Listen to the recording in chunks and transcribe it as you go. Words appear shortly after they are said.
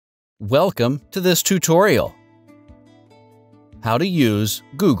Welcome to this tutorial. How to use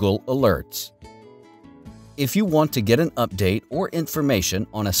Google Alerts. If you want to get an update or information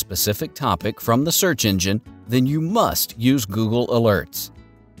on a specific topic from the search engine, then you must use Google Alerts.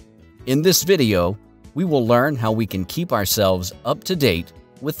 In this video, we will learn how we can keep ourselves up to date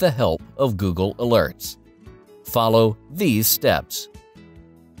with the help of Google Alerts. Follow these steps.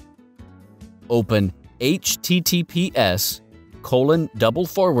 Open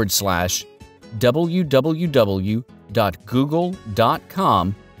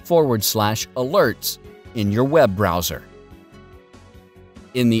https://www.google.com/alerts in your web browser.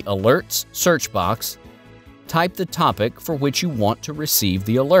 In the Alerts search box, type the topic for which you want to receive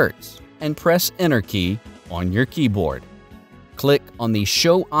the alerts and press Enter key on your keyboard. Click on the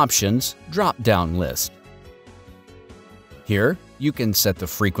Show Options drop-down list. Here, you can set the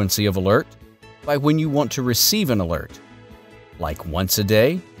frequency of alert by when you want to receive an alert, like once a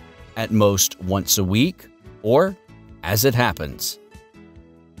day, at most once a week, or as it happens.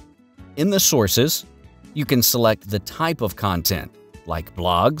 In the sources, you can select the type of content, like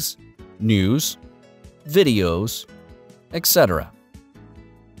blogs, news, videos, etc.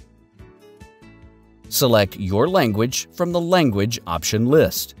 Select your language from the Language option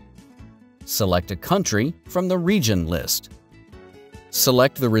list. Select a country from the Region list.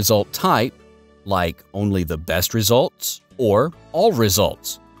 Select the result type, like only the best results or all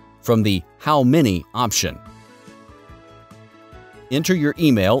results, from the How Many option. Enter your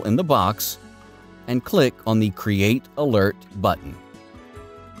email in the box and click on the Create Alert button.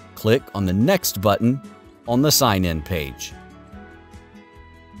 Click on the Next button on the sign-in page.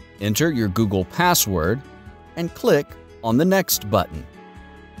 Enter your Google password and click on the Next button.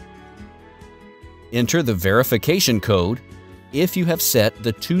 Enter the verification code if you have set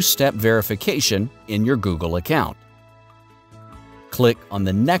the two-step verification in your Google account. Click on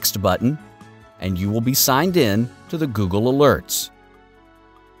the Next button and you will be signed in to the Google Alerts.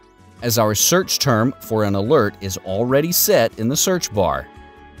 As our search term for an alert is already set in the search bar,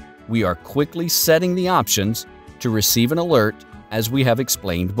 we are quickly setting the options to receive an alert as we have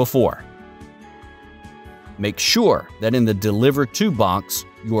explained before. Make sure that in the Deliver To box,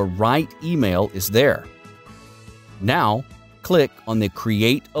 your right email is there. Now, click on the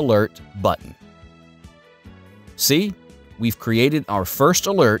Create Alert button. See, we've created our first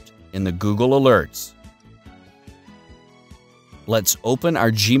alert in the Google Alerts. Let's open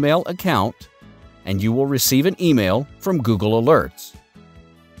our Gmail account and you will receive an email from Google Alerts.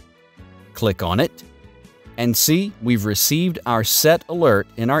 Click on it and see we've received our set alert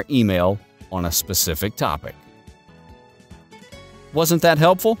in our email on a specific topic. Wasn't that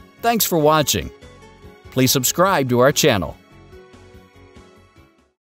helpful? Thanks for watching. Please subscribe to our channel.